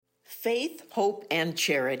Faith, hope, and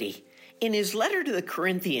charity. In his letter to the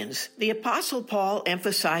Corinthians, the Apostle Paul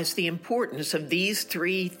emphasized the importance of these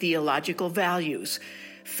three theological values.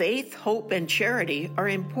 Faith, hope, and charity are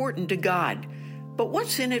important to God. But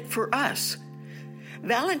what's in it for us?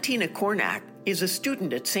 Valentina Cornack is a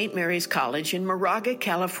student at St. Mary's College in Moraga,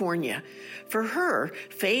 California. For her,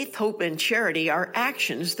 faith, hope, and charity are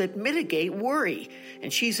actions that mitigate worry,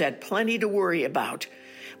 and she's had plenty to worry about.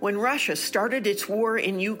 When Russia started its war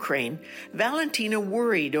in Ukraine, Valentina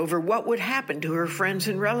worried over what would happen to her friends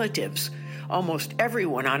and relatives. Almost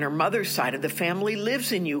everyone on her mother's side of the family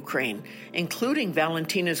lives in Ukraine, including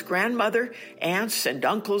Valentina's grandmother, aunts, and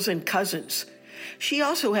uncles and cousins. She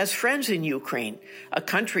also has friends in Ukraine, a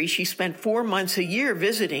country she spent 4 months a year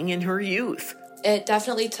visiting in her youth. It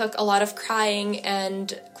definitely took a lot of crying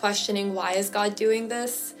and questioning, why is God doing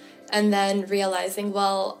this? And then realizing,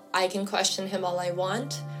 well, I can question him all I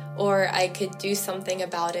want, or I could do something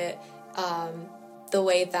about it the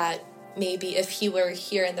way that maybe if he were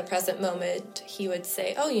here in the present moment, he would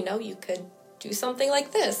say, oh, you could do something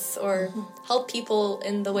like this, or help people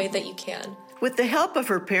in the way that you can. With the help of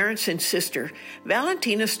her parents and sister,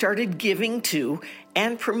 Valentina started giving to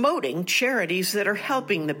and promoting charities that are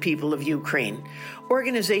helping the people of Ukraine.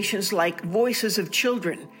 Organizations like Voices of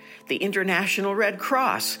Children, the International Red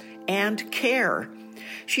Cross, and CARE.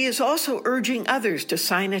 She is also urging others to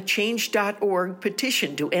sign a Change.org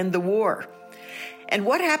petition to end the war. And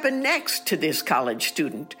what happened next to this college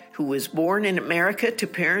student who was born in America to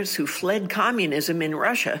parents who fled communism in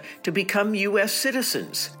Russia to become U.S.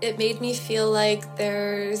 citizens? It made me feel like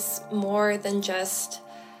there's more than just,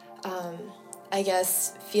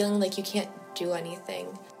 feeling like you can't do anything.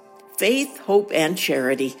 Faith, hope, and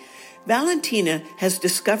charity. Valentina has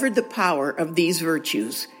discovered the power of these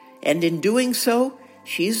virtues, and in doing so,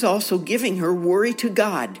 she's also giving her worry to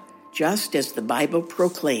God, just as the Bible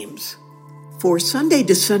proclaims. For Sunday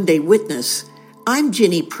to Sunday Witness, I'm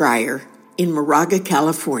Ginny Pryor in Moraga,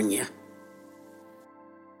 California.